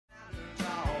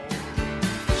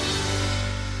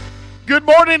Good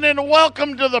morning and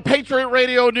welcome to the Patriot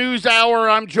Radio News Hour.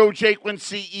 I'm Joe Jaquin,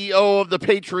 CEO of the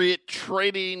Patriot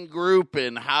Trading Group,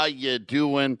 and how you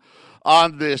doing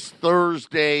on this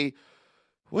Thursday?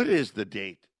 What is the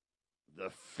date?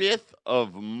 The 5th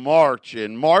of March,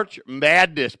 and March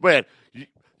Madness. Man,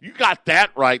 you got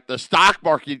that right. The stock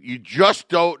market, you just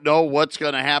don't know what's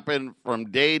going to happen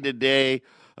from day to day.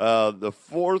 The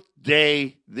fourth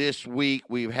day this week,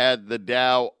 we've had the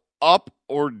Dow up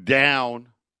or down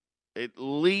at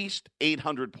least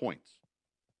 800 points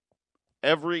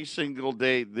every single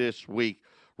day this week.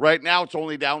 Right now, it's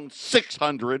only down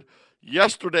 600.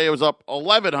 Yesterday, it was up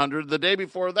 1,100. The day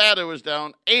before that, it was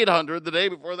down 800. The day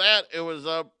before that, it was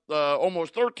up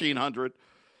almost 1,300.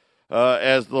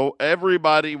 As though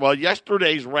everybody, well,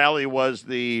 yesterday's rally was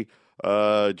the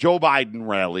Joe Biden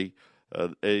rally.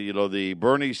 The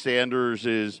Bernie Sanders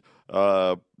is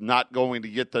not going to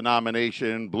get the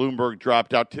nomination. Bloomberg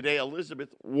dropped out. Today, Elizabeth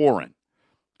Warren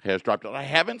has dropped out. I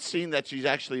haven't seen that she's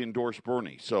actually endorsed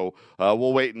Bernie, so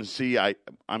we'll wait and see.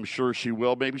 I'm sure she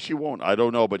will. Maybe she won't. I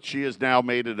don't know, but she has now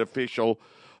made it official.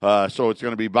 So it's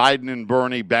going to be Biden and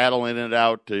Bernie battling it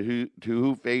out to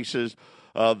who faces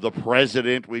the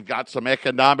president. We've got some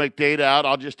economic data out.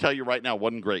 I'll just tell you right now,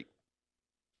 wasn't great.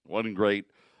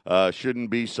 Shouldn't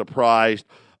be surprised.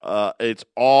 It's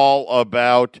all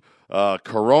about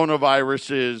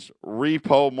coronaviruses,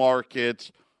 repo markets,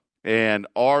 and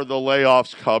are the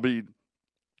layoffs coming?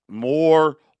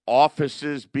 More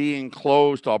offices being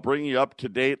closed. I'll bring you up to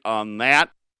date on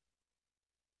that.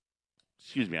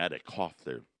 Excuse me, I had a cough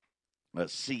there.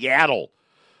 Seattle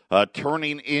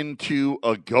turning into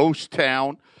a ghost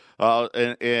town,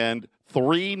 and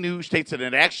 3 new states. And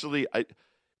it actually,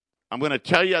 I'm going to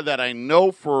tell you that I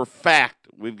know for a fact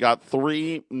we've got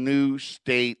 3 new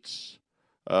states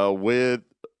with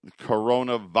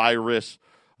coronavirus.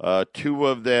 2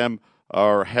 of them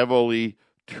are heavily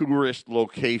tourist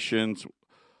locations.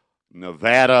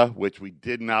 Nevada, which we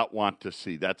did not want to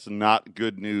see. That's not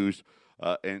good news.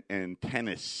 And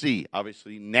Tennessee,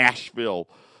 obviously Nashville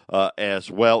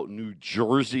as well. New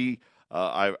Jersey,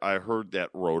 I heard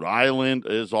that Rhode Island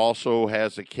also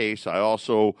has a case. I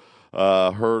also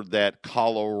heard that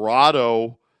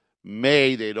Colorado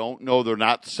they don't know, they're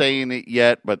not saying it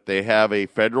yet, but they have a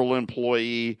federal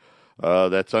employee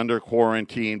that's under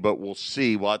quarantine, but we'll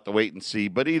see. We'll have to wait and see.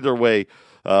 But either way,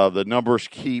 the numbers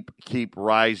keep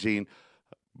rising.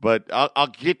 But I'll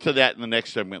get to that in the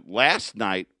next segment. Last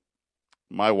night,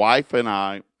 my wife and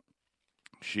I,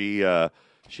 she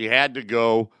had to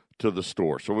go to the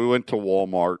store. So we went to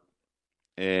Walmart,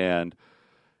 and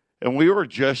we were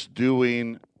just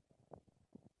doing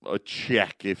a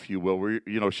check, if you will.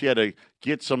 She had to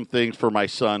get some things for my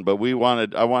son, but I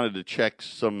wanted to check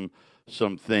some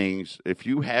things. If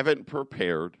you haven't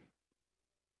prepared,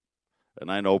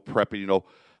 and I know prepping,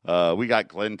 we got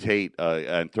Glenn Tate on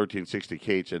 1360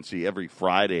 KHNC every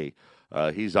Friday.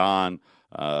 He's on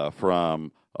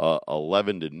from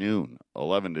 11 to noon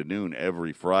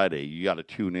every Friday. You got to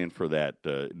tune in for that.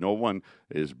 No one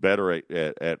is better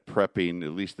at prepping,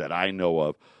 at least that I know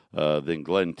of, than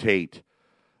Glenn Tate.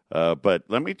 But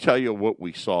let me tell you what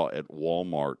we saw at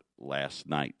Walmart last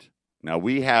night. Now,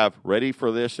 we have, ready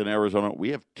for this in Arizona,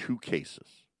 we have 2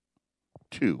 cases.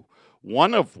 2.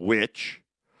 One of which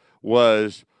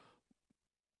was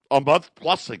a month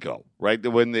plus ago, right?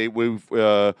 When we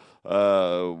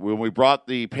brought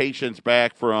the patients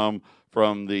back from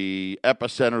the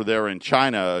epicenter there in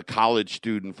China, a college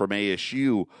student from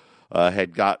ASU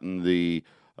had gotten the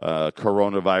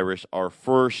coronavirus. Our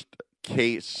first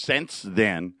case since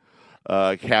then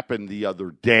happened the other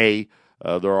day.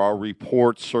 There are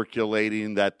reports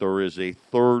circulating that there is a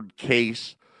 3rd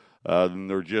case, and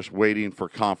they're just waiting for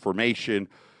confirmation.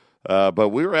 But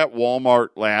we were at Walmart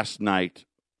last night.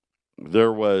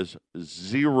 There was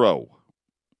 0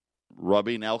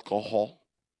 rubbing alcohol.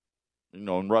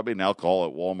 And rubbing alcohol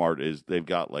at Walmart they've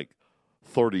got like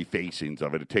 30 facings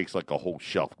of it. It takes like a whole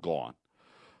shelf gone.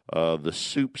 The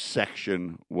soup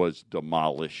section was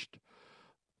demolished.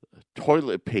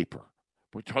 Toilet paper.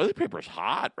 Boy, toilet paper is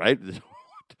hot, right?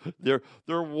 There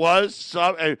was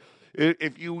some.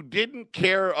 If you didn't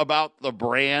care about the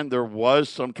brand, there was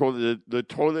some toilet. The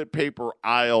toilet paper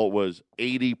aisle was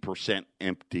 80%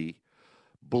 empty.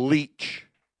 Bleach,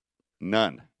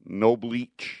 none. No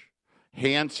bleach.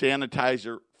 Hand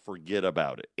sanitizer, forget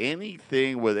about it.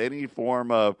 Anything with any form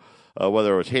of,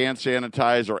 whether it was hand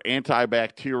sanitizer,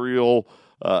 antibacterial,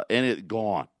 and it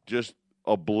gone. Just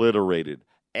obliterated.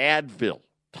 Advil,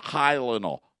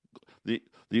 Tylenol.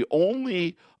 The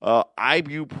only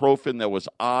ibuprofen that was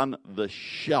on the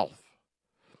shelf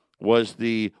was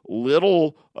the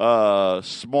little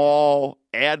small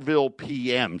Advil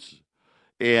PMs.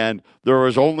 And there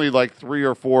was only like 3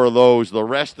 or 4 of those. The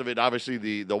rest of it, obviously,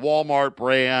 the Walmart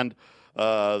brand,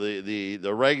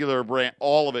 the regular brand,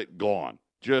 all of it gone,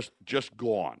 just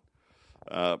gone.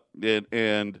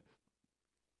 And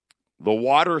the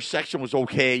water section was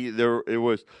okay. There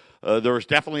was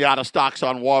definitely out of stocks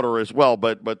on water as well,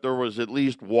 but there was at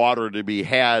least water to be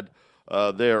had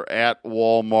there at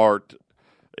Walmart,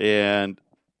 and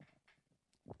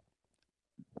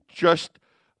just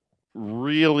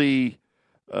really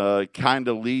kind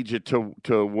of leads you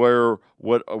to where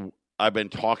what I've been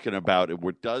talking about.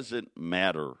 It doesn't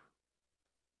matter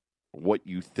what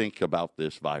you think about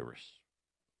this virus.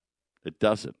 It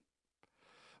doesn't.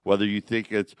 Whether you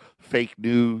think it's fake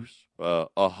news,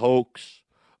 a hoax,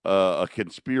 a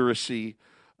conspiracy,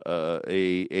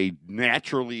 a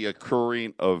naturally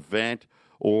occurring event,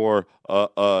 or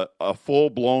a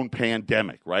full-blown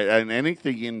pandemic, right? And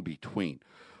anything in between.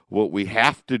 What we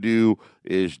have to do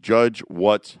is judge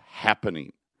what's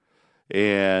happening.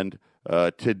 And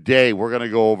today we're going to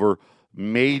go over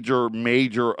major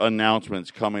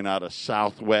announcements coming out of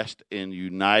Southwest and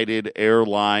United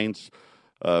Airlines.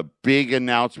 Big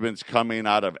announcements coming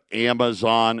out of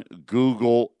Amazon,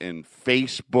 Google, and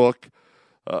Facebook.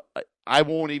 I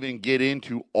won't even get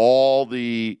into all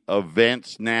the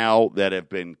events now that have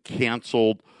been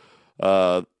canceled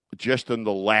just in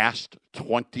the last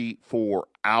 24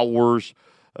 hours.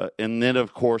 And then,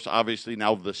 of course, obviously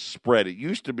now the spread. It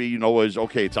used to be,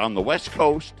 it's on the West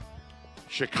Coast,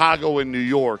 Chicago and New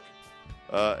York,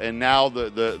 and now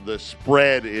the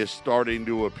spread is starting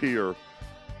to appear.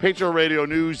 Patriot Radio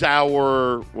News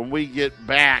Hour. When we get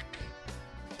back,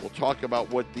 we'll talk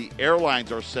about what the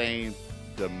airlines are saying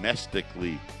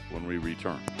domestically when we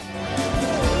return.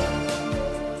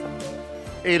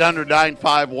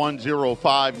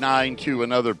 800-951-0592.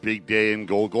 Another big day in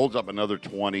gold. Gold's up another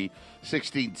 20,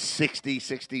 1660,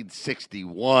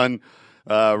 1661.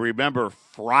 Remember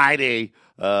Friday,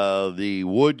 the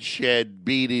woodshed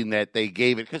beating that they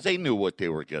gave it because they knew what they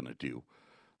were going to do.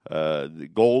 The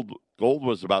gold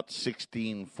was about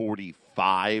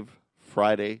 1645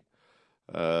 Friday.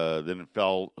 Then it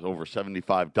fell over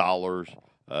 $75.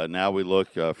 Now we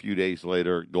look a few days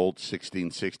later, gold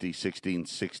 1660,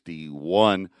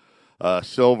 1661.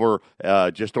 Silver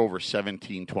just over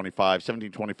 1725,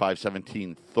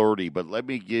 1730. But let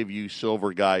me give you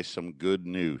silver guys some good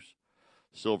news.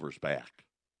 Silver's back.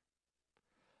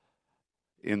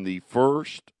 In the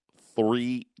first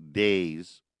 3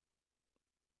 days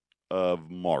of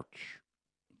March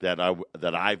that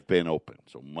I've been open,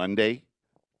 so Monday,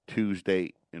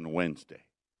 Tuesday, and Wednesday,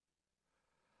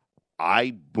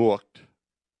 I booked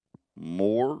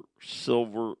more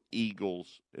Silver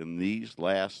Eagles in these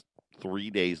last 3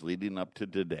 days leading up to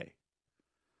today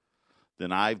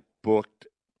than I've booked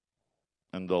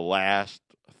in the last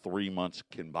 3 months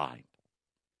combined.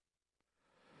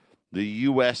 The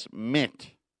U.S.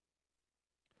 Mint,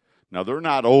 now they're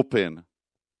not open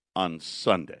on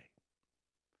Sunday,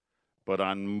 but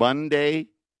on Monday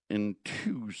and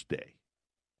Tuesday,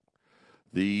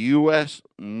 the U.S.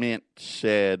 Mint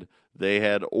said they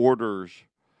had orders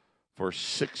for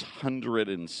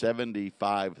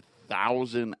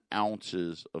 675,000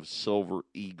 ounces of Silver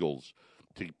Eagles.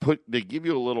 To give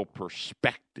you a little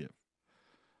perspective,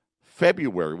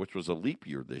 February, which was a leap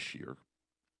year this year,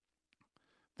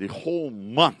 the whole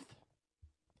month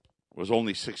was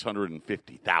only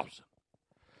 650,000.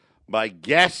 My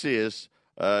guess is,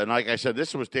 and like I said,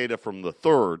 this was data from the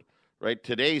 3rd, right?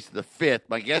 Today's the 5th.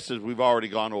 My guess is we've already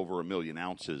gone over 1 million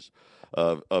ounces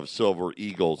of Silver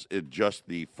Eagles in just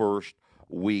the first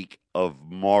week of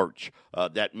March.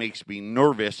 That makes me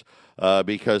nervous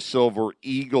because Silver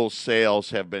Eagle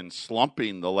sales have been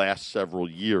slumping the last several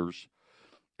years.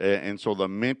 And so the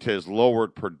Mint has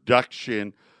lowered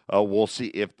production. We'll see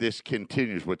if this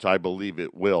continues, which I believe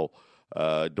it will.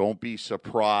 Don't be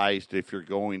surprised if you're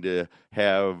going to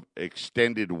have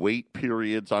extended wait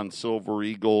periods on Silver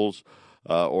Eagles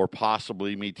or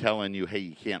possibly me telling you, hey,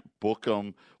 you can't book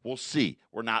them. We'll see.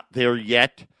 We're not there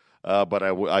yet, but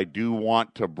I do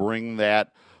want to bring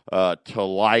that to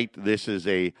light. This is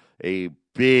a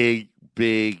big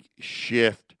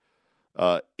shift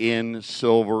in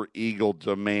Silver Eagle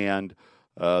demand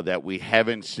that we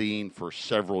haven't seen for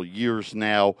several years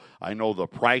now. I know the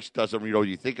price doesn't,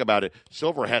 you think about it,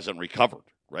 silver hasn't recovered,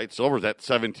 right? Silver's at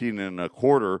 17 and a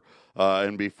quarter,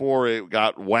 and before it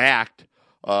got whacked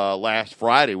last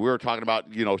Friday, we were talking about,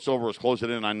 silver was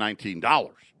closing in on $19.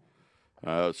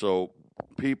 So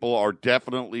people are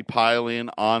definitely piling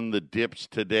on the dips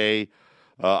today.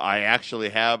 I actually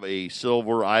have a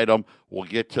silver item. We'll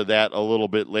get to that a little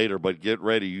bit later, but get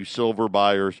ready, you silver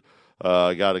buyers.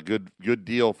 I got a good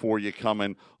deal for you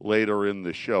coming later in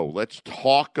the show. Let's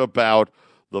talk about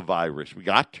the virus. We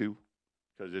got to,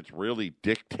 because it's really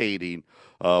dictating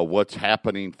what's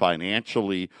happening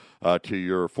financially to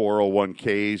your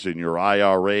 401ks and your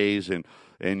IRAs, and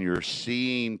you're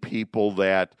seeing people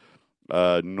that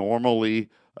normally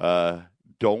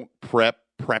don't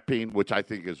prepping, which I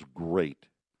think is great.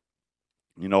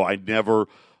 I never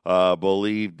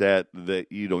believed that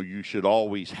you should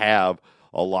always have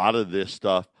a lot of this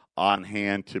stuff on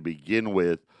hand to begin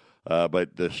with.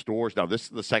 But the stores, now this is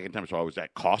the second time, so I was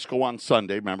at Costco on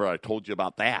Sunday. Remember, I told you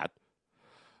about that.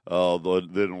 Then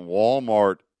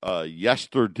Walmart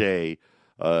yesterday,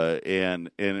 and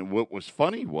what was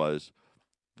funny was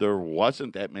there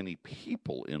wasn't that many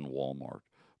people in Walmart,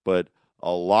 but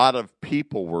a lot of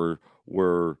people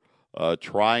were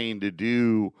trying to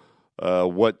do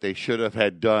what they should have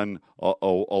had done a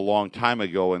long time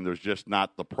ago, and there's just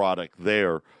not the product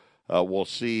there. We'll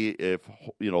see if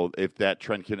that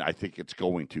trend can. I think it's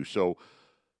going to. So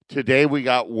today we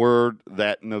got word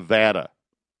that Nevada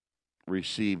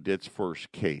received its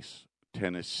first case.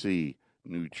 Tennessee,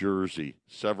 New Jersey,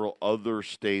 several other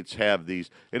states have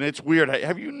these, and it's weird.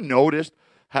 Have you noticed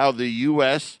how the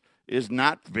U.S. is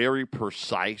not very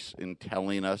precise in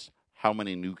telling us how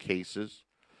many new cases?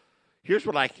 Here's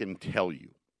what I can tell you.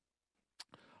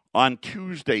 On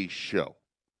Tuesday's show,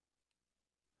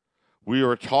 we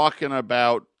were talking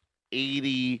about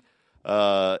 80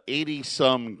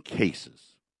 some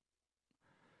cases.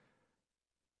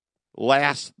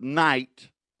 Last night,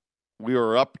 we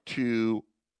were up to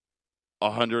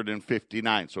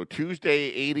 159. So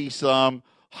Tuesday, 80 some,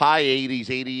 high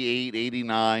 80s, 88,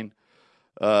 89.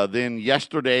 Then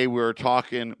yesterday, we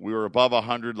were above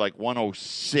 100, like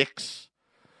 106.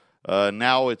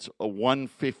 Now it's a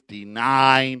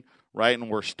 159, right? And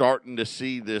we're starting to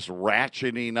see this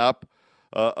ratcheting up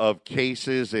of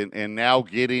cases and now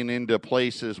getting into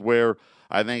places where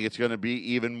I think it's going to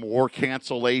be even more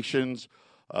cancellations,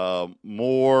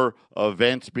 more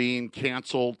events being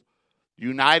canceled.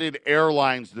 United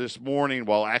Airlines this morning,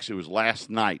 well, actually it was last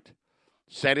night,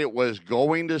 said it was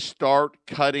going to start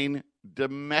cutting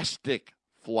domestic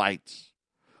flights.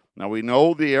 Now, we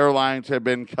know the airlines have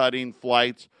been cutting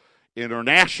flights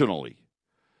internationally.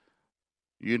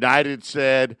 United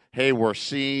said, hey, we're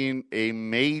seeing a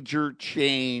major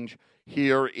change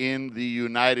here in the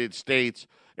United States.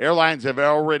 Airlines have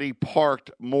already parked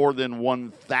more than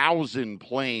 1,000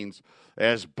 planes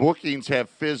as bookings have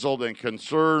fizzled, and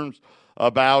concerns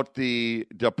about the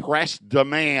depressed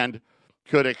demand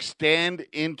could extend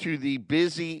into the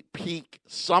busy peak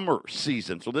summer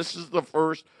season. So this is the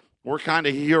first we're kind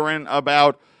of hearing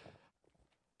about.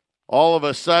 All of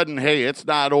a sudden, hey, it's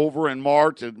not over in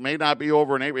March. It may not be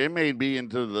over in April. It may be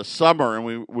into the summer,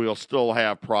 and we'll still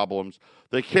have problems.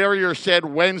 The carrier said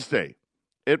Wednesday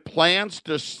it plans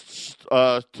to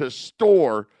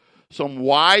store some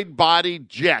wide-body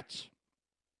jets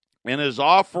and is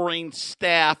offering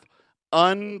staff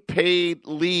unpaid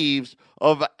leaves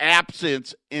of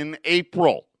absence in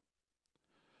April.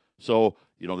 So,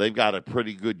 they've got a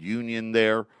pretty good union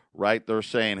there, right? They're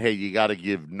saying, hey, you got to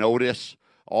give notice.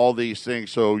 All these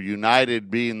things. So United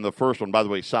being the first one. By the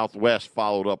way, Southwest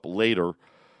followed up later.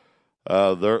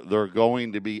 They're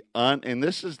going to be and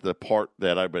this is the part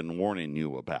that I've been warning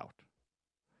you about.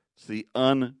 It's the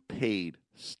unpaid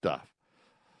stuff.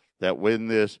 That when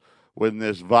this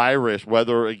virus,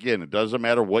 whether again, it doesn't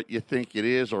matter what you think it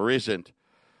is or isn't,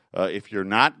 if you're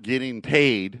not getting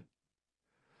paid,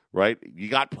 right, you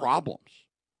got problems.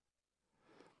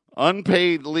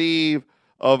 Unpaid leave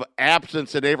of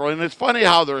absence in April. And it's funny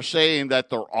how they're saying that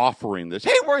they're offering this.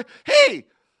 Hey,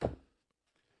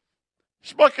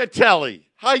 Smuckatelli,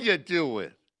 how you doing?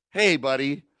 Hey,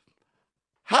 buddy,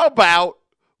 how about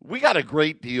we got a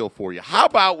great deal for you. How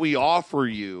about we offer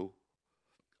you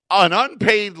an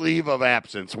unpaid leave of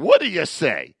absence? What do you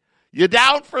say? You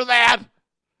down for that?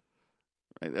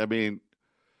 I mean,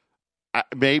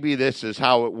 maybe this is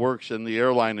how it works in the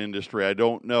airline industry. I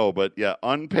don't know. But, yeah,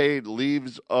 unpaid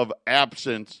leaves of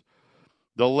absence,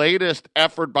 the latest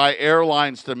effort by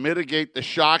airlines to mitigate the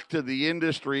shock to the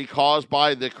industry caused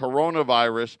by the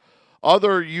coronavirus.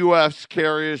 Other U.S.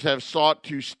 carriers have sought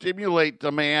to stimulate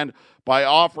demand by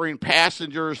offering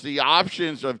passengers the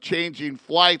options of changing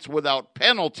flights without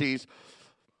penalties.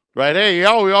 Right? Hey,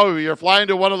 you're flying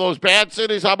to one of those bad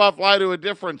cities? How about fly to a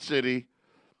different city?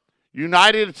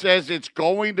 United says it's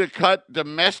going to cut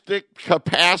domestic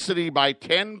capacity by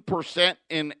 10%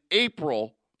 in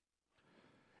April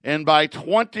and by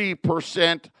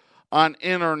 20% on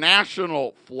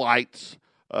international flights,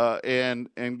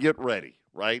 and get ready,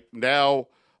 right? Now,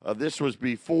 this was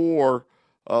before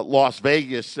Las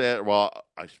Vegas said,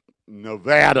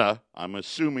 Nevada, I'm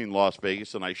assuming Las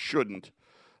Vegas, and I shouldn't,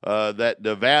 that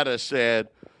Nevada said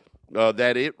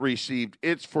that it received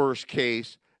its first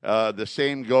case. The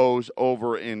same goes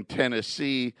over in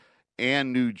Tennessee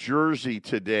and New Jersey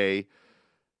today.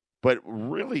 But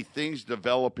really, things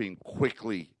developing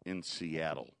quickly in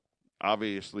Seattle.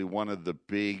 Obviously, one of the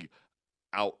big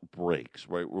outbreaks,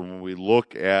 right? When we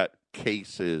look at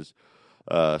cases,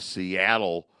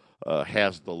 Seattle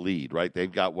has the lead, right?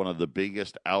 They've got one of the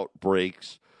biggest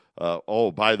outbreaks.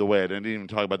 By the way, I didn't even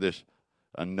talk about this.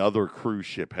 Another cruise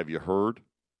ship. Have you heard?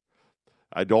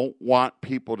 I don't want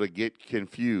people to get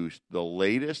confused. The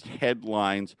latest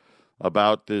headlines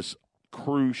about this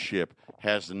cruise ship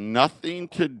has nothing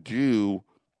to do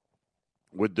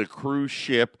with the cruise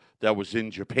ship that was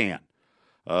in Japan.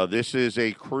 This is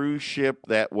a cruise ship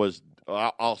that was,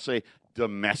 I'll say,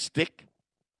 domestic.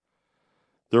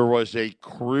 There was a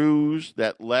cruise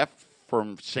that left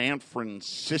from San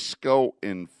Francisco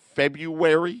in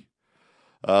February.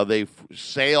 They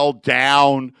sailed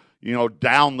down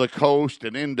the coast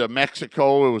and into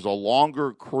Mexico. It was a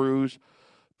longer cruise.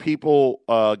 People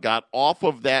got off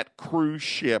of that cruise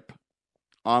ship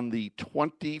on the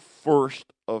 21st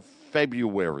of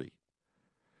February.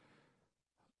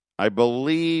 I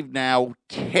believe now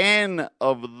 10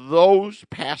 of those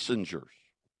passengers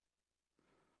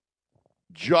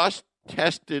just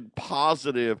tested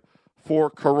positive for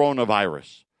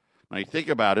coronavirus. Now, you think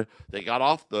about it, they got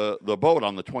off the boat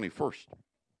on the 21st.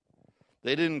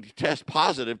 They didn't test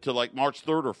positive till like March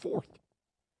 3rd or 4th.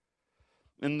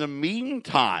 In the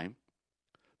meantime,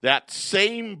 that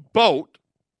same boat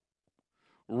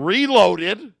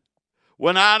reloaded,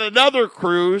 went on another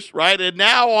cruise, right? And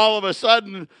now all of a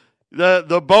sudden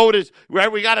the boat is,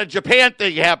 right, we got a Japan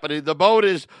thing happening. The boat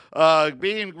is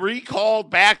being recalled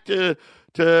back to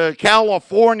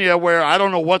California, where I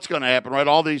don't know what's going to happen, right?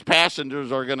 All these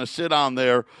passengers are going to sit on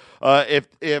there. If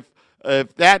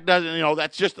that doesn't,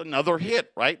 that's just another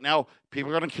hit, right? Now, people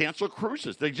are going to cancel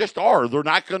cruises. They just are. They're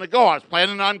not going to go. I was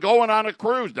planning on going on a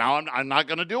cruise. Now I'm not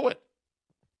going to do it.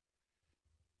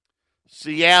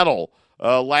 Seattle,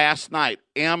 last night,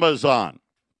 Amazon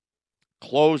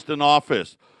closed an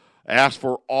office, asked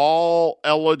for all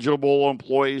eligible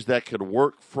employees that could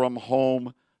work from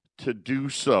home to do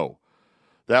so.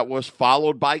 That was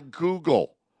followed by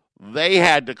Google. They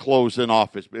had to close an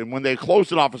office. And when they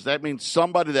close an office, that means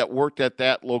somebody that worked at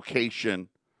that location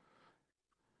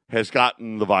has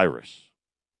gotten the virus.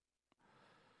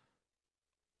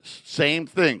 Same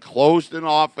thing. Closed an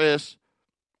office,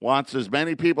 wants as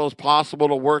many people as possible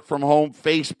to work from home.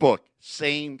 Facebook,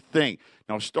 same thing.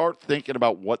 Now start thinking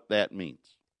about what that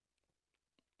means.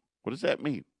 What does that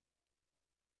mean?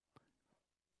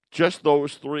 Just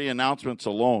those three announcements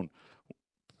alone.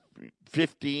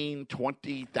 15,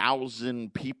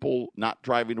 20,000 people not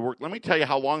driving to work. Let me tell you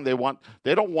how long they want.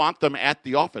 They don't want them at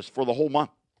the office for the whole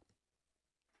month.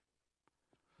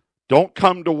 Don't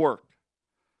come to work.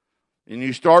 And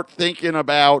you start thinking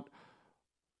about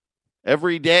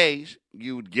every day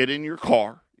you would get in your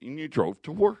car and you drove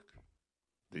to work.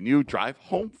 Then you drive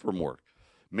home from work.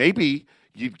 Maybe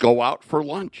you'd go out for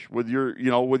lunch with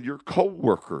your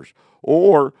coworkers,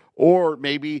 or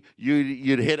maybe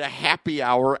you'd hit a happy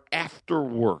hour after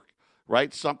work,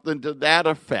 right? Something to that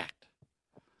effect.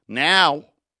 Now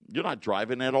you're not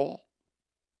driving at all.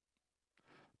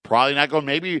 Probably not going.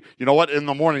 Maybe in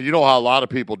the morning. You know how a lot of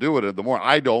people do it in the morning.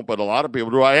 I don't, but a lot of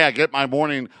people do. I get my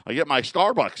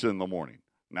Starbucks in the morning.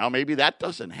 Now maybe that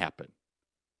doesn't happen.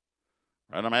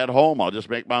 Right, I'm at home. I'll just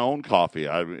make my own coffee.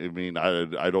 I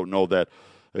don't know that,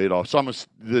 some of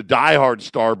the diehard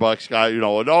Starbucks guy,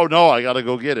 no, I got to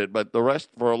go get it. But the rest,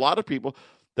 for a lot of people,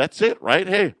 that's it, right?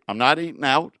 Hey, I'm not eating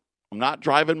out. I'm not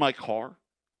driving my car.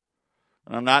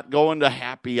 And I'm not going to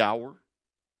happy hour.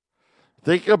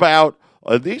 Think about,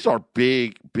 these are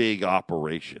big, big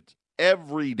operations.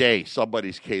 Every day,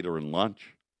 somebody's catering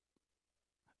lunch.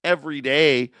 Every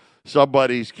day,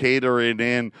 somebody's catering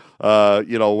in,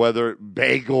 whether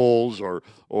bagels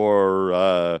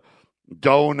or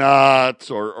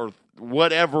donuts or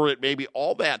whatever it may be.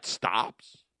 All that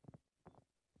stops.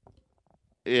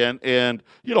 And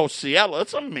Seattle,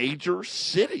 it's a major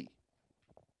city.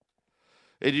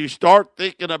 And you start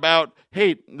thinking about,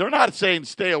 hey, they're not saying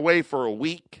stay away for a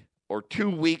week or 2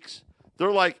 weeks.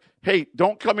 They're like, hey,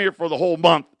 don't come here for the whole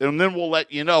month, and then we'll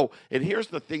let you know. And here's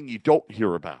the thing you don't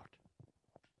hear about.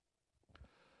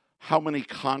 How many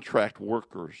contract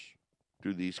workers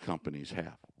do these companies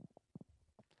have?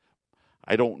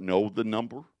 I don't know the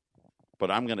number,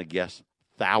 but I'm going to guess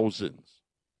thousands.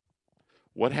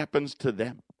 What happens to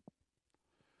them?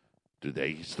 Do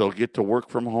they still get to work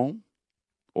from home?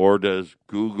 Or does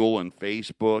Google and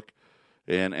Facebook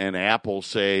and Apple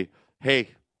say, hey,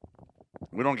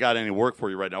 we don't got any work for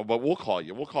you right now, but we'll call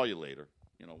you. We'll call you later.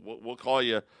 We'll call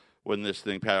you when this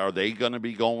thing passes. Are they going to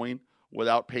be going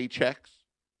without paychecks?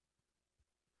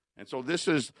 And so this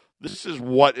is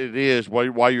what it is,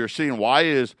 why you're seeing, why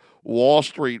is Wall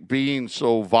Street being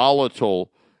so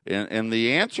volatile? And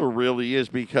the answer really is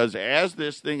because as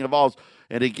this thing evolves,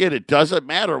 and again, it doesn't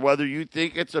matter whether you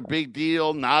think it's a big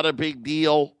deal, not a big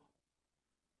deal.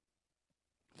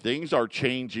 Things are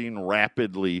changing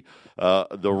rapidly.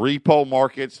 The repo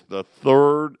markets, the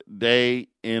third day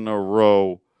in a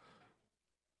row,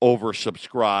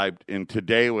 oversubscribed. And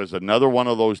today was another one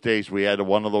of those days. We had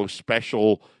one of those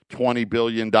special $20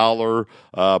 billion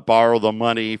borrow the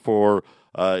money for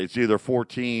it's either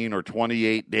 14 or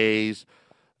 28 days.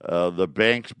 The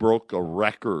banks broke a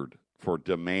record for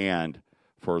demand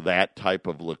for that type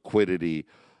of liquidity.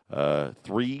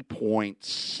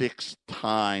 3.6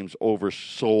 times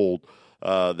oversold.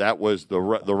 That was the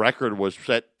record was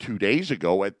set 2 days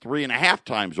ago at 3.5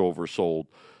 times oversold.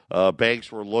 Banks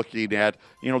were looking at,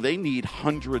 they need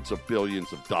hundreds of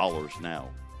billions of dollars now.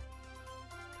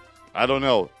 I don't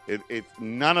know. It's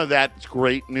none of that's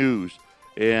great news,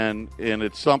 and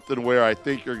it's something where I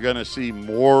think you're going to see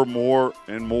more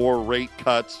and more rate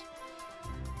cuts,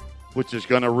 which is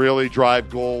going to really drive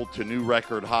gold to new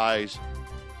record highs.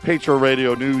 Patriot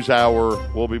Radio News Hour.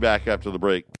 We'll be back after the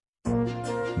break.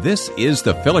 This is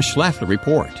the Phyllis Schlafly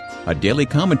Report, a daily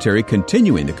commentary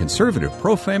continuing the conservative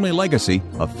pro-family legacy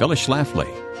of Phyllis Schlafly.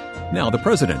 Now, the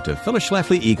president of Phyllis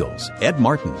Schlafly Eagles, Ed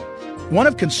Martin. One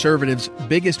of conservatives'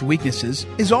 biggest weaknesses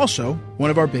is also one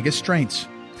of our biggest strengths.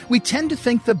 We tend to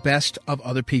think the best of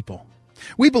other people.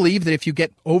 We believe that if you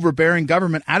get overbearing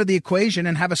government out of the equation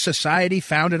and have a society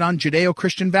founded on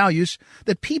Judeo-Christian values,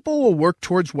 that people will work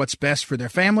towards what's best for their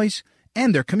families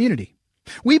and their community.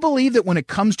 We believe that when it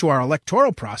comes to our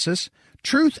electoral process,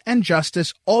 truth and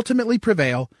justice ultimately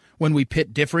prevail when we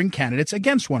pit differing candidates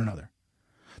against one another.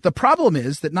 The problem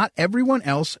is that not everyone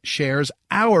else shares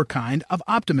our kind of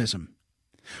optimism.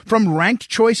 From ranked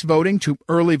choice voting to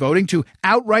early voting to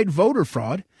outright voter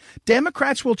fraud,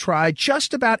 Democrats will try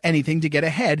just about anything to get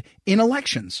ahead in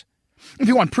elections. If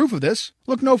you want proof of this,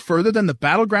 look no further than the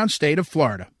battleground state of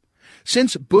Florida.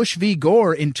 Since Bush v.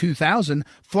 Gore in 2000,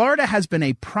 Florida has been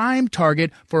a prime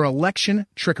target for election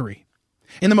trickery.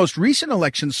 In the most recent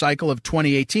election cycle of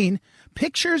 2018,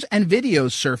 pictures and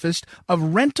videos surfaced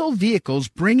of rental vehicles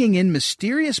bringing in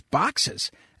mysterious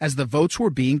boxes as the votes were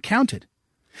being counted.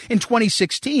 In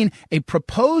 2016, a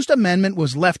proposed amendment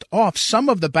was left off some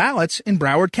of the ballots in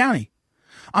Broward County.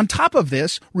 On top of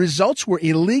this, results were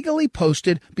illegally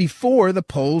posted before the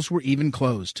polls were even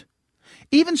closed.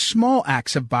 Even small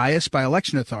acts of bias by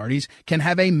election authorities can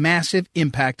have a massive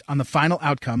impact on the final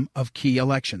outcome of key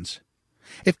elections.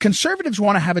 If conservatives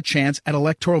want to have a chance at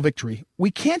electoral victory, we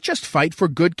can't just fight for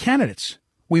good candidates.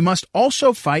 We must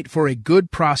also fight for a good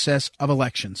process of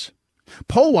elections.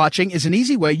 Poll watching is an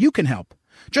easy way you can help.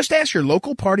 Just ask your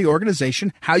local party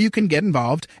organization how you can get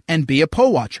involved and be a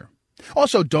poll watcher.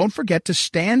 Also, don't forget to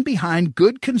stand behind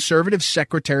good conservative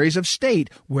secretaries of state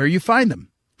where you find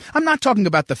them. I'm not talking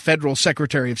about the federal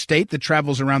Secretary of State that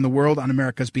travels around the world on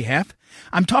America's behalf.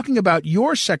 I'm talking about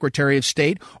your Secretary of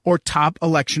State or top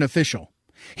election official.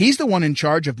 He's the one in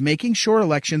charge of making sure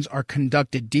elections are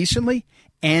conducted decently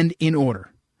and in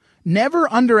order.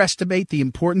 Never underestimate the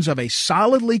importance of a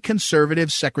solidly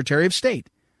conservative Secretary of State.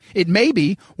 It may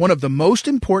be one of the most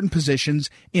important positions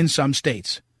in some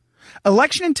states.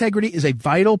 Election integrity is a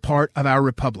vital part of our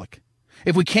republic.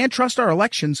 If we can't trust our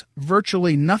elections,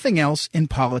 virtually nothing else in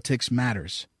politics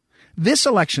matters. This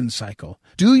election cycle,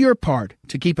 do your part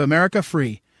to keep America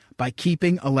free by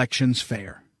keeping elections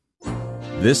fair.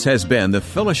 This has been the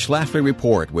Phyllis Schlafly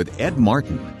Report with Ed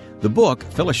Martin. The book,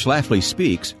 Phyllis Schlafly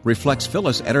Speaks, reflects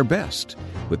Phyllis at her best.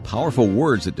 With powerful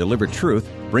words that deliver truth,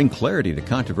 bring clarity to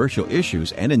controversial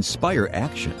issues, and inspire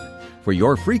action. For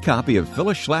your free copy of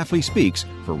Phyllis Schlafly Speaks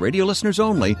for radio listeners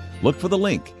only, look for the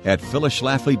link at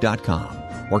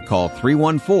phyllisschlafly.com or call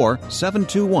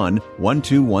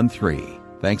 314-721-1213.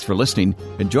 Thanks for listening,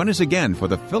 and join us again for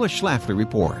the Phyllis Schlafly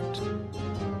Report.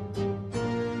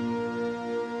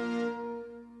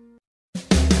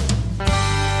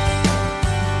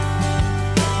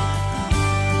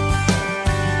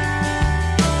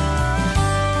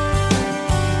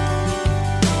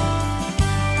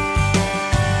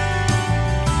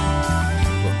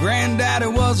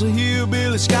 Was a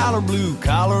hillbilly scholar, blue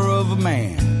collar of a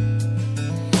man.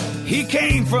 He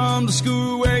came from the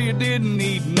school where you didn't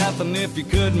need nothing if you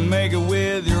couldn't make it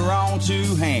with your own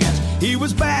two hands. He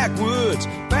was backwards,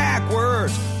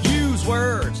 use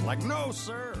words. Like, no,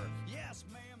 sir. Yes,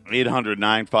 ma'am.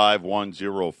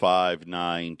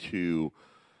 800-951-0592.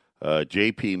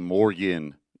 J.P.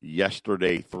 Morgan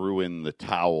yesterday threw in the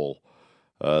towel.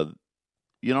 And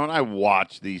I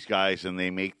watch these guys, and they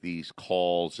make these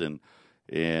calls, and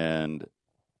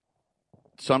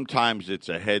sometimes it's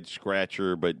a head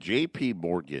scratcher. But J.P.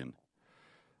 Morgan,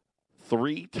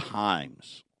 3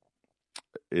 times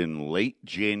in late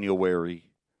January,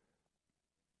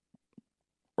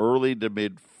 early to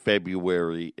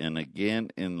mid-February, and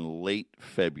again in late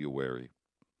February,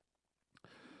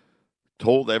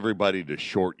 told everybody to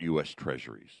short U.S.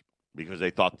 Treasuries because they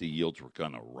thought the yields were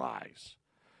going to rise.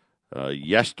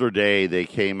 Yesterday, they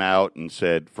came out and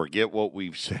said, forget what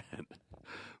we've said,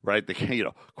 right?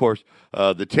 Of course,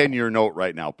 the 10-year note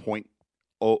right now,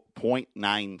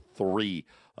 0.93.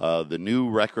 The new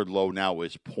record low now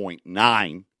is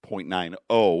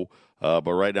 0.90,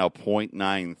 but right now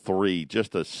 0.93.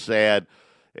 Just a sad.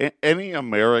 Any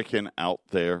American out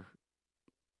there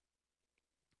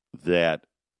that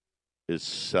is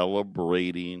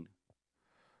celebrating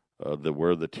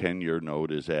where the 10-year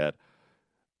note is at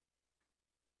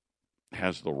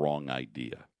has the wrong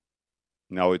idea.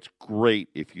 Now, it's great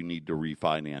if you need to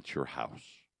refinance your house.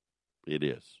 It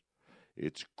is.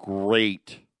 It's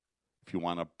great if you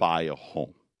want to buy a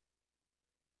home.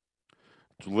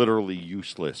 It's literally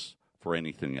useless for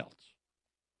anything else.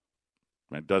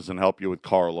 It doesn't help you with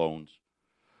car loans.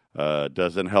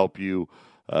 Doesn't help you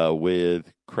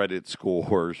with credit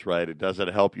scores, right? It doesn't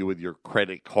help you with your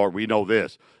credit card. We know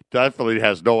this. Definitely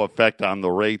has no effect on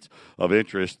the rates of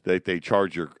interest that they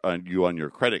charge you on your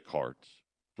credit cards,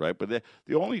 right? But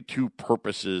the only 2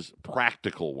 purposes,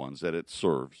 practical ones, that it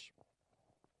serves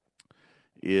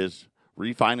is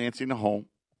refinancing a home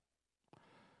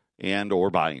and or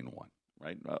buying one,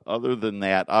 right? Other than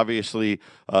that, obviously,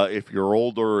 if you're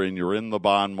older and you're in the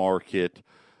bond market,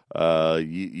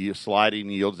 you sliding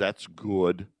yields, that's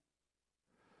good.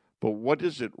 But what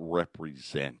does it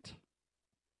represent?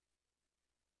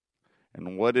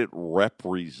 And what it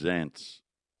represents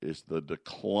is the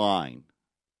decline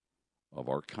of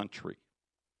our country.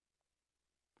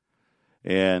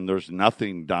 And there's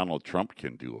nothing Donald Trump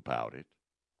can do about it.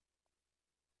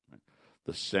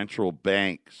 The central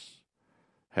banks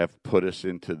have put us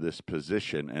into this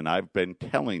position, and I've been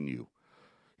telling you,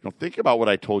 think about what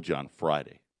I told you on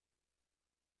Friday.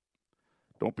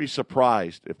 Don't be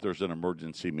surprised if there's an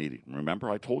emergency meeting. Remember,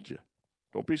 I told you.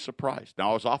 Don't be surprised.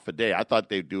 Now, I was off a day. I thought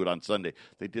they'd do it on Sunday.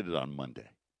 They did it on Monday.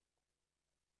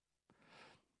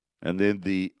 And then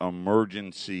the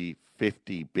emergency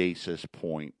 50 basis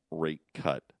point rate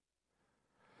cut.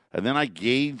 And then I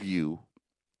gave you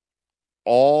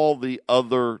all the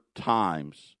other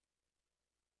times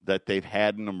that they've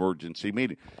had an emergency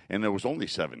meeting. And there was only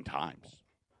 7 times.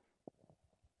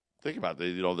 Think about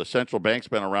it. The central bank's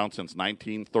been around since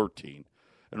 1913,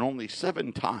 and only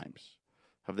 7 times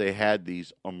have they had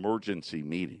these emergency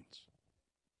meetings.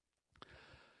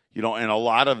 And a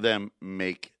lot of them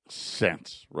make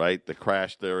sense, right? The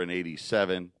crash there in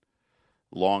 87,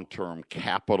 long-term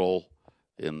capital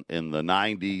in the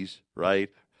 90s,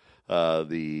 right?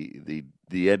 The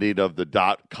ending of the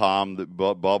dot-com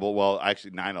bubble, well,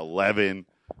 actually 9/11,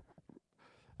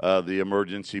 the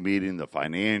emergency meeting, the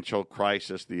financial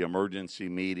crisis, the emergency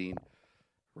meeting,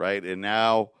 right? And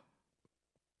now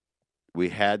we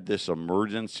had this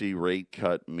emergency rate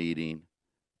cut meeting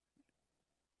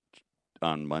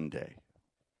on Monday.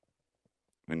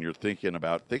 And you're think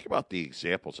about the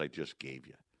examples I just gave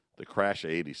you. The crash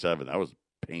of 87, that was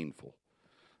painful,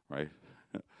 right?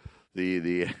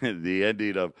 The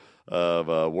ending of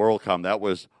WorldCom, that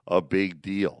was a big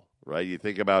deal, right? You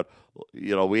think about,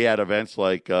 we had events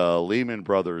like Lehman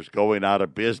Brothers going out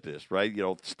of business, right?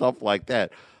 Stuff like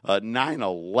that.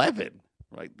 9/11,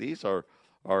 right? These are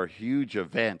huge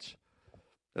events.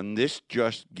 And this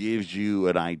just gives you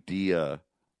an idea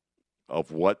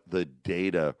of what the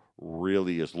data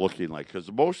really is looking like. Because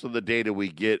most of the data we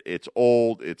get, it's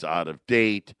old, it's out of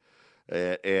date,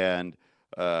 and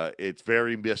it's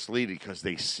very misleading because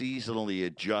they seasonally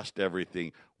adjust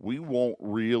everything. We won't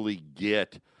really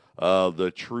get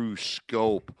the true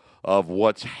scope of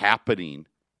what's happening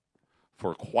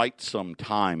for quite some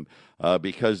time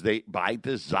because by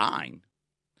design,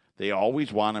 they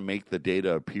always want to make the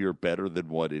data appear better than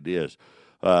what it is.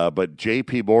 But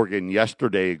J.P. Morgan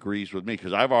yesterday agrees with me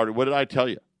because what did I tell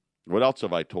you? What else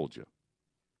have I told you?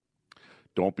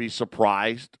 Don't be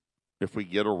surprised if we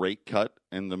get a rate cut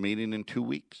in the meeting in 2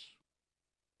 weeks.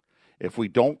 If we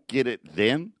don't get it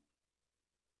then,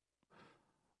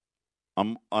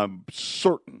 I'm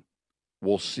certain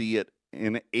we'll see it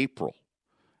in April.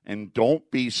 And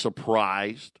don't be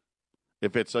surprised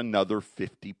if it's another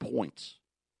 50 points.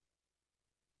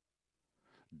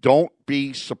 Don't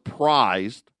be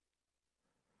surprised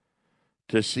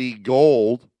to see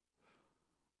gold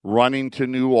running to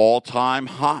new all-time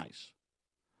highs,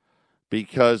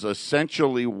 because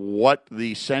essentially what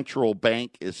the central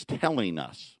bank is telling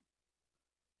us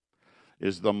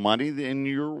is the money in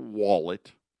your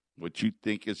wallet, what you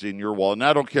think is in your wallet, and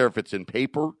I don't care if it's in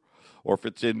paper or if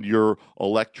it's in your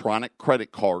electronic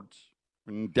credit cards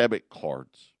and debit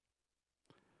cards,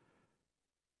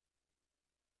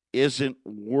 isn't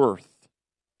worth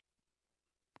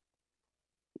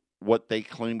what they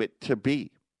claim it to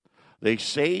be. They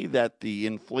say that the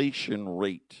inflation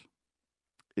rate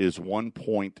is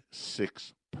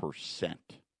 1.6%.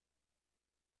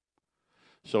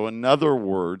 So in other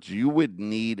words, you would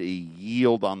need a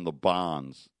yield on the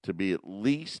bonds to be at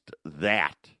least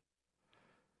that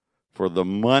for the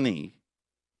money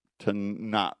to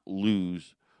not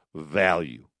lose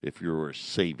value if you were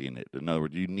saving it. In other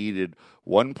words, you needed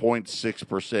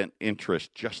 1.6%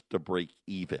 interest just to break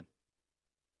even.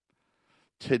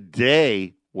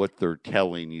 Today, what they're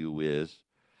telling you is,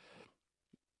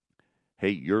 hey,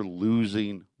 you're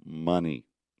losing money.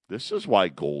 This is why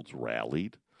gold's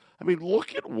rallied. I mean,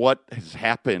 look at what has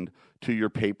happened to your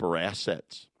paper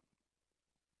assets.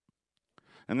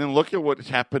 And then look at what has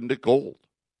happened to gold,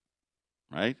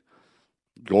 right?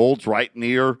 Gold's right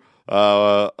near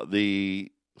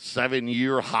the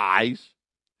 7-year highs,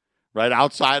 right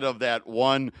outside of that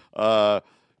one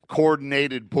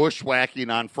coordinated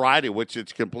bushwhacking on Friday, which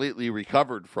it's completely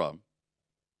recovered from,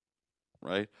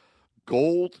 right?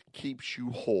 Gold keeps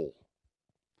you whole.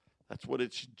 That's what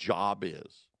its job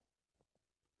is,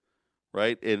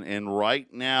 right? And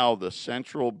right now, the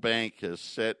central bank has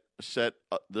set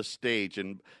the stage.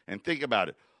 And think about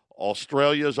it.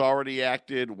 Australia's already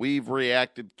acted. We've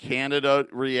reacted. Canada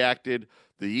reacted.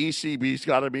 The ECB's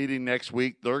got a meeting next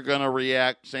week. They're going to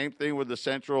react. Same thing with the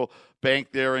central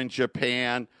bank there in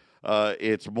Japan.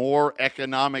 It's more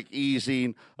economic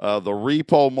easing. The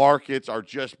repo markets are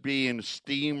just being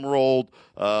steamrolled.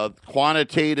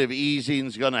 Quantitative easing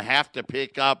is going to have to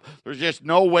pick up. There's just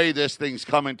no way this thing's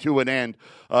coming to an end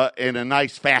in a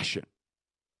nice fashion.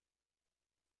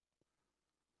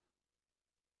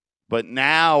 But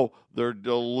now they're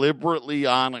deliberately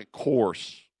on a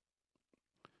course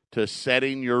to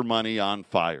setting your money on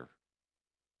fire.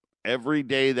 Every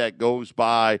day that goes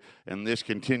by and this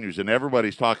continues, and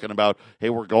everybody's talking about, hey,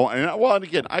 we're going, and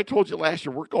again, I told you last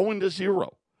year, we're going to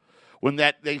zero. When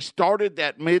they started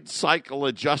that mid-cycle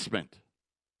adjustment,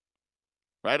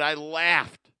 right, I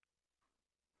laughed.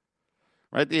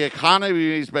 Right, the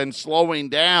economy has been slowing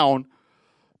down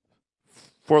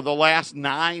for the last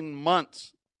 9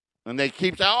 months. And they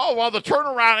keep saying, oh, well, the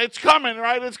turnaround, it's coming,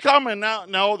 right? It's coming. Now,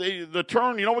 no, the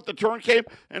turn, you know what the turn came?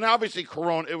 And obviously,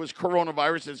 it was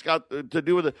coronavirus. It's got to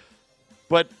do with it.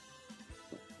 But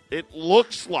it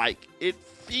looks like, it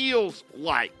feels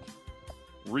like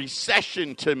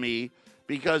recession to me,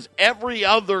 because every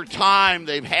other time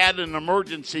they've had an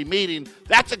emergency meeting,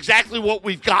 that's exactly what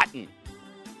we've gotten.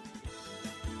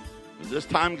 Is this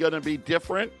time going to be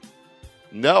different?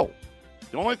 No.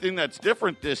 The only thing that's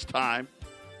different this time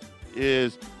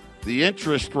is the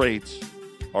interest rates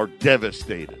are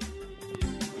devastated.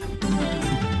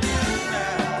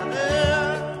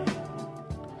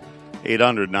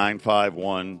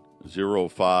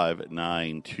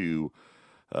 $800-951-0592.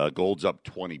 Gold's up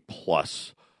 20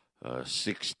 plus,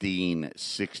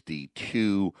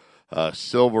 16.62.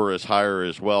 Silver is higher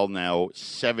as well now,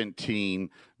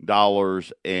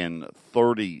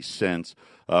 $17.30.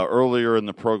 Earlier in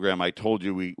the program, I told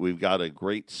you we've got a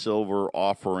great silver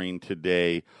offering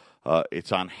today.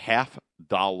 It's on $half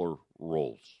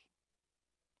rolls.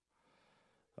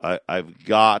 I've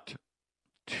got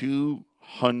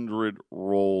 200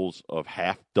 rolls of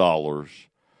 $half.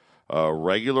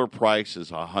 Regular price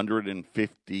is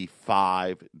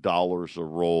 $155 a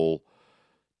roll.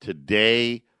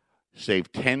 Today, save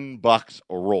 $10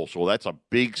 a roll. So that's a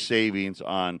big savings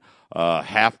on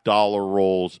 $half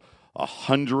rolls.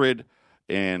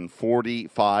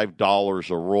 $145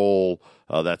 a roll.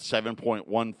 That's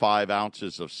 7.15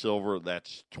 ounces of silver.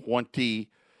 That's 20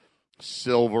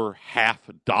 silver $half.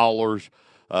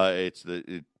 It's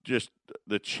just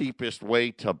the cheapest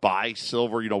way to buy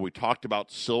silver. You know, we talked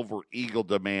about Silver Eagle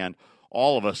demand.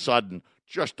 All of a sudden,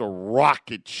 just a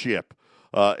rocket ship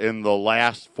in the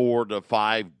last 4 to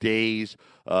 5 days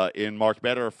in March.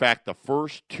 Matter of fact, the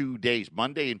first 2 days,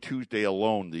 Monday and Tuesday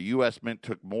alone, the U.S. Mint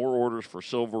took more orders for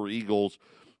Silver Eagles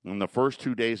in the first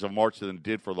 2 days of March than it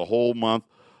did for the whole month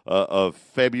of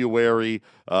February.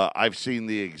 I've seen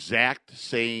the exact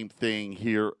same thing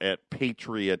here at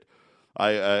Patriot.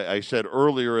 I said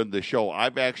earlier in the show,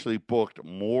 I've actually booked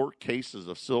more cases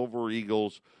of Silver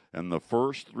Eagles in the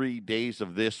first 3 days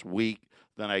of this week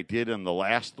than I did in the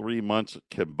last 3 months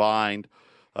combined.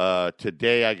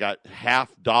 Today I got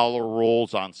 $half-dollar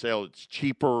rolls on sale. It's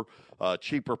cheaper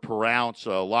per ounce,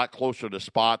 a lot closer to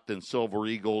spot than Silver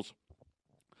Eagles.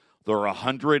 They're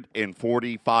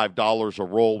 $145 a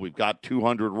roll. We've got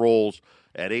 200 rolls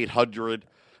at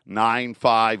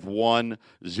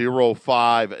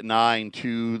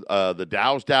 800-951-0592. The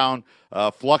Dow's down,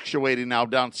 fluctuating now,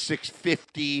 down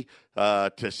 650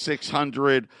 to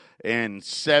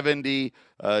 670.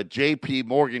 J.P.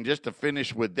 Morgan, just to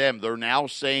finish with them, they're now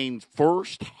saying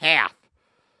first half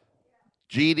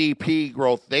GDP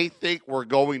growth, they think we're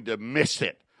going to miss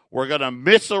it. We're going to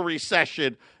miss a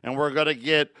recession, and we're going to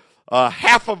get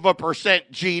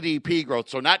 0.5% GDP growth.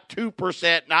 So not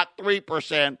 2%, not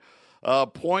 3%,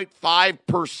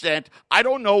 0.5%. I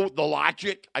don't know the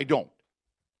logic. I don't.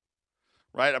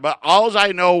 Right? But all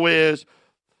I know is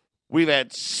we've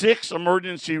had 6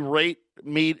 emergency rate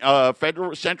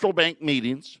federal central bank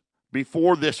meetings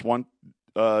before this one.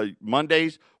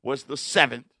 Monday's was the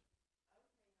 7th.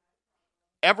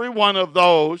 Every one of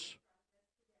those,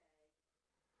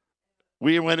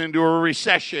 we went into a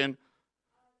recession,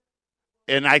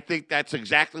 and I think that's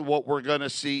exactly what we're going to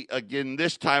see again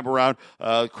this time around.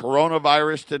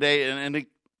 Coronavirus today, and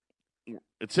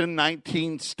it's in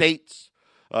 19 states.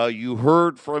 You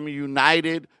heard from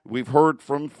United. We've heard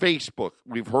from Facebook.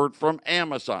 We've heard from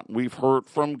Amazon. We've heard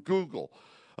from Google.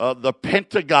 The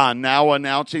Pentagon now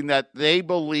announcing that they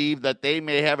believe that they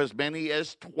may have as many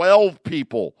as 12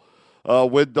 people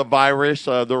with the virus.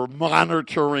 They're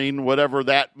monitoring, whatever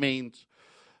that means.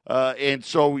 And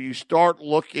so you start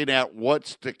looking at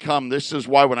what's to come. This is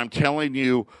why when I'm telling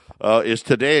you, is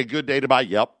today a good day to buy?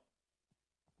 Yep.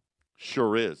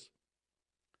 Sure is.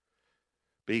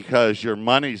 Because your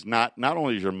money's not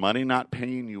only is your money not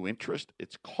paying you interest,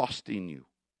 it's costing you.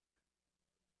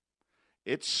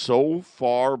 It's so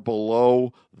far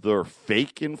below their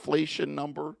fake inflation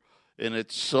number, and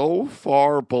it's so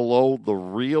far below the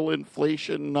real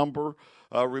inflation number.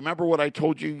 Remember what I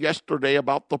told you yesterday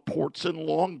about the ports in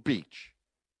Long Beach,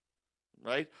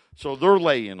 right? So they're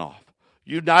laying off.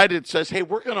 United says, hey,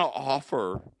 we're going to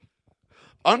offer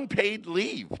unpaid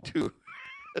leave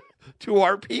to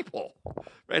our people,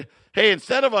 right? Hey,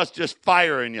 instead of us just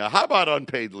firing you, how about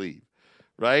unpaid leave,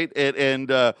 right?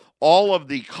 And all of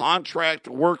the contract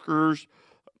workers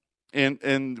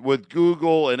and with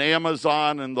Google and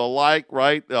Amazon and the like,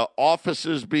 right?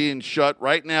 Offices being shut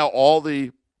right now. All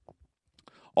the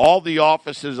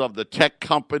offices of the tech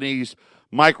companies,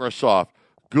 Microsoft,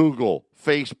 Google,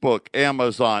 Facebook,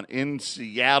 Amazon in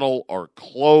Seattle are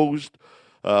closed.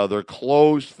 They're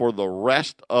closed for the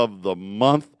rest of the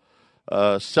month.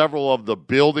 Several of the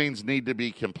buildings need to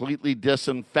be completely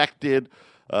disinfected.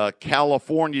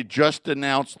 California just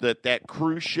announced that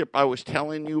cruise ship I was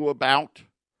telling you about,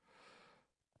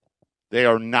 they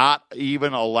are not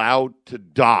even allowed to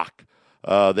dock.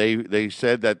 They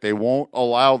said that they won't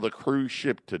allow the cruise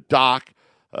ship to dock.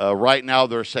 Right now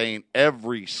they're saying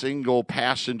every single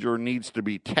passenger needs to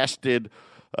be tested.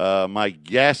 My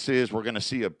guess is we're going to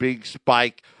see a big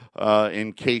spike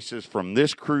in cases from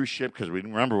this cruise ship because we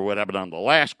remember what happened on the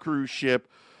last cruise ship.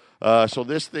 So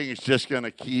this thing is just going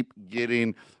to keep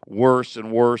getting worse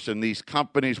and worse. And these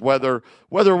companies, whether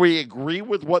we agree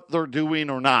with what they're doing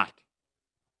or not,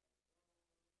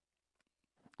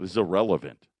 is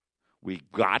irrelevant. We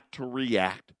got to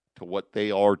react to what they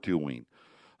are doing.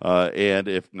 And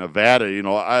if Nevada,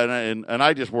 and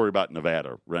I just worry about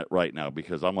Nevada right now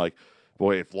because I'm like,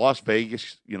 boy, if Las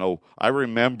Vegas, I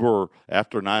remember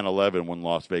after 9/11 when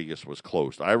Las Vegas was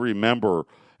closed. I remember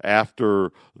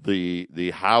after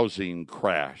the housing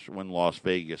crash when Las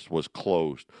Vegas was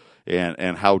closed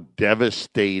and how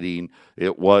devastating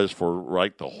it was for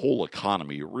the whole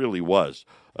economy. It really was.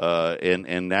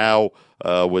 And now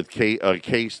with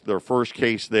their first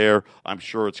case there, I'm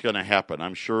sure it's going to happen.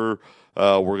 I'm sure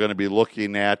we're going to be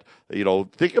looking at,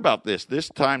 think about this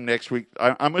time next week.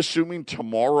 I'm assuming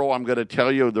tomorrow I'm going to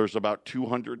tell you there's about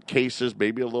 200 cases,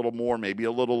 maybe a little more, maybe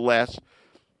a little less.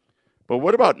 But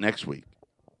what about next week?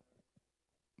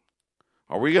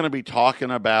 Are we going to be talking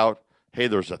about, hey,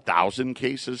 there's 1,000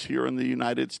 cases here in the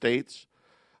United States?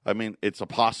 I mean, it's a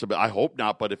possibility. I hope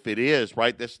not, but if it is,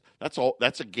 right, that's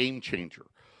a game changer.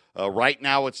 Right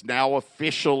now, it's now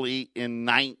officially in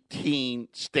 19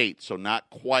 states, so not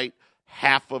quite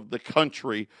half of the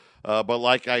country. But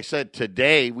like I said,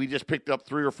 today, we just picked up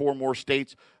 3 or 4 more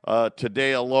states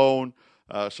today alone.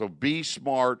 So be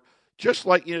smart. Just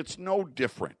like it's no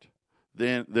different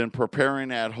than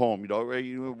preparing at home.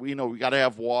 We know we got to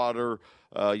have water.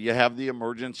 You have the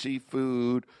emergency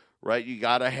food, right? You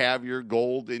got to have your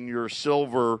gold and your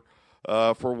silver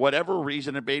for whatever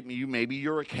reason it may be. Maybe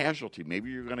you're a casualty.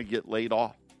 Maybe you're going to get laid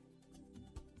off,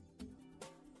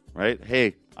 right?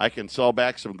 Hey, I can sell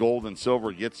back some gold and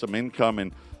silver, get some income,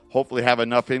 and hopefully have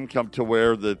enough income to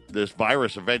where this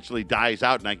virus eventually dies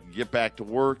out and I can get back to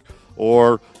work.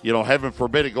 Or, heaven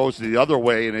forbid it goes the other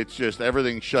way and it's just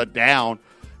everything shut down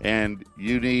and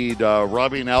you need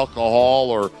rubbing alcohol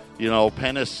or,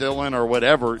 penicillin or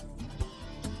whatever.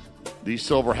 These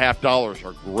silver half dollars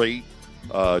are great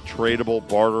tradable,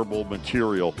 barterable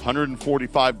material.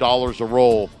 $145 a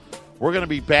roll. We're going to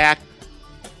be back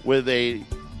with a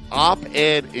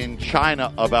op-ed in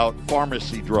China about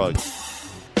pharmacy drugs.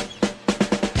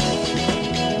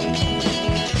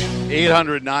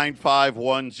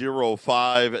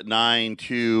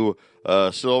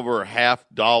 800-951-0592. Silver $half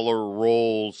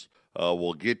rolls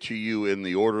will get to you in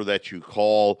the order that you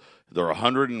call. They're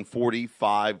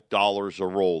 $145 a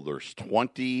roll. There's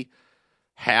 20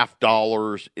 half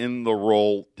dollars in the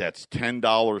roll. That's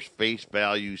 $10 face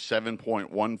value,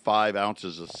 7.15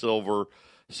 ounces of silver,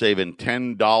 saving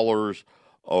 $10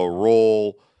 a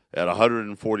roll at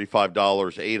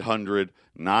 $145.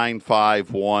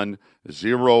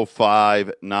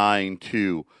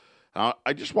 800-951-0592.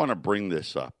 I just want to bring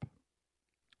this up.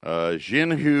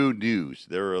 Xinhua News,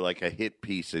 they're like a hit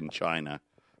piece in China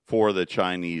for the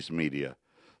Chinese media.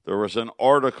 There was an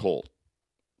article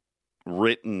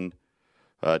written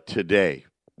today.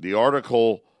 The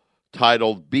article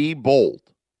titled, "Be Bold.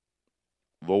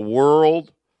 The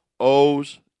World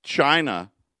Owes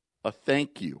China a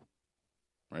Thank You."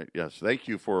 Right? Yes, thank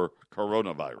you for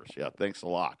coronavirus. Yeah, thanks a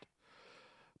lot.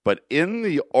 But in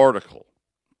the article,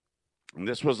 and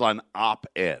this was on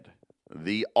op-ed,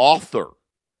 the author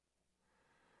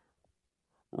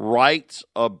writes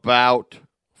about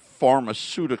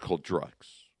pharmaceutical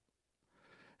drugs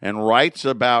and writes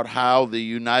about how the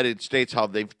United States, how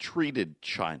they've treated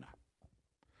China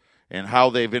and how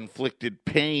they've inflicted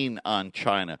pain on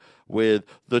China with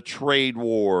the trade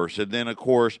wars. And then, of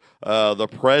course, the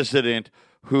president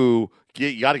who,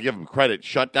 you got to give him credit,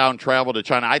 shut down travel to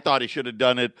China. I thought he should have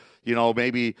done it,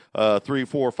 maybe 3,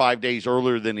 4, 5 days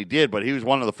earlier than he did, but he was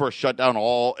one of the first shut down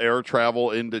all air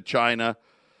travel into China.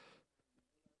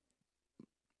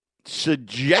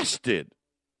 Suggested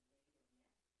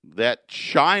that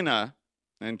China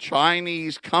and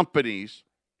Chinese companies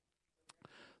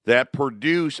that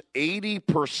produce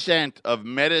 80% of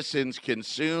medicines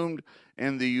consumed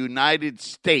in the United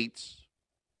States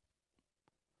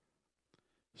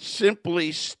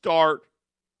simply start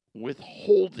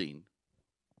withholding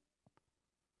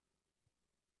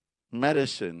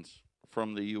medicines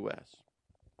from the U.S.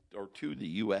 or to the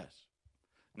U.S.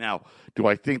 Now, do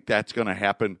I think that's going to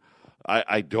happen?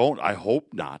 I don't. I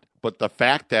hope not. But the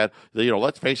fact that,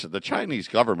 let's face it, the Chinese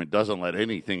government doesn't let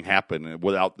anything happen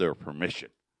without their permission.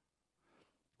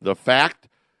 The fact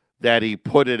that he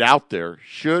put it out there,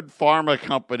 should pharma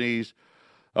companies,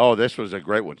 this was a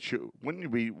great one.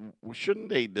 Shouldn't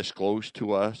they disclose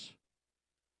to us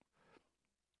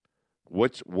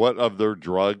what of their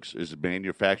drugs is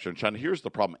manufactured in China? Here's the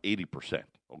problem, 80%,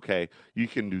 okay? You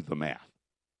can do the math.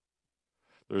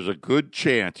 There's a good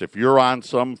chance if you're on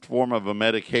some form of a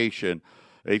medication,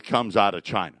 it comes out of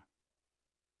China.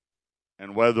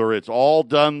 And whether it's all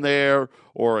done there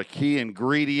or a key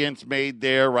ingredient's made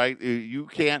there, right?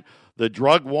 The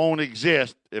drug won't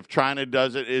exist if China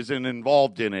isn't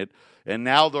involved in it. And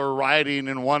now they're writing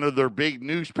in one of their big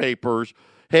newspapers,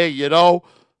 hey, the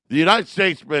United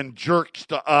States has been jerks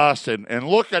to us, and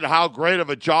look at how great of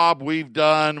a job we've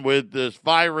done with this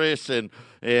virus, and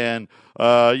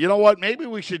you know what? Maybe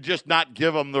we should just not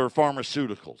give them their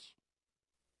pharmaceuticals.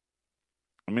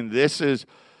 I mean, this is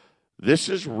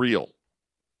real.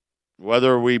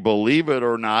 Whether we believe it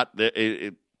or not,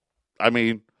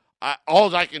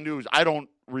 all I can do is, I don't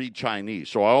read Chinese,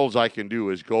 so all I can do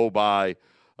is go by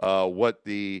what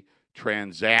the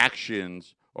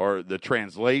transactions or the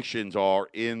translations are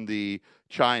in the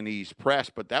Chinese press.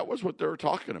 But that was what they were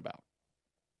talking about.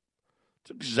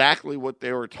 It's exactly what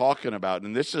they were talking about.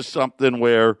 And this is something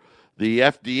where the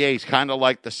FDA is kind of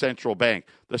like the central bank.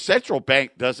 The central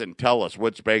bank doesn't tell us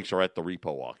which banks are at the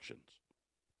repo auctions.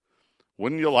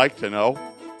 Wouldn't you like to know?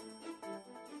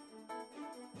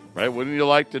 Right? Wouldn't you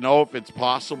like to know if it's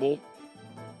possible?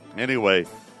 Anyway,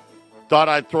 thought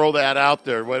I'd throw that out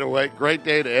there. Wait, great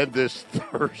day to end this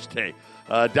Thursday.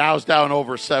 Dow's down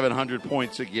over 700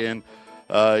 points again.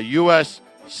 U.S.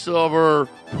 silver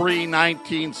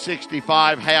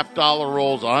pre-1965 half dollar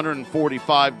rolls,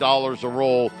 $145 a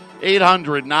roll.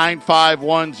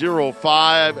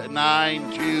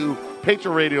 800-951-0592.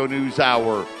 Patriot Radio News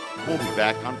Hour. We'll be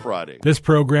back on Friday. This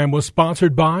program was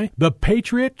sponsored by the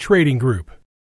Patriot Trading Group.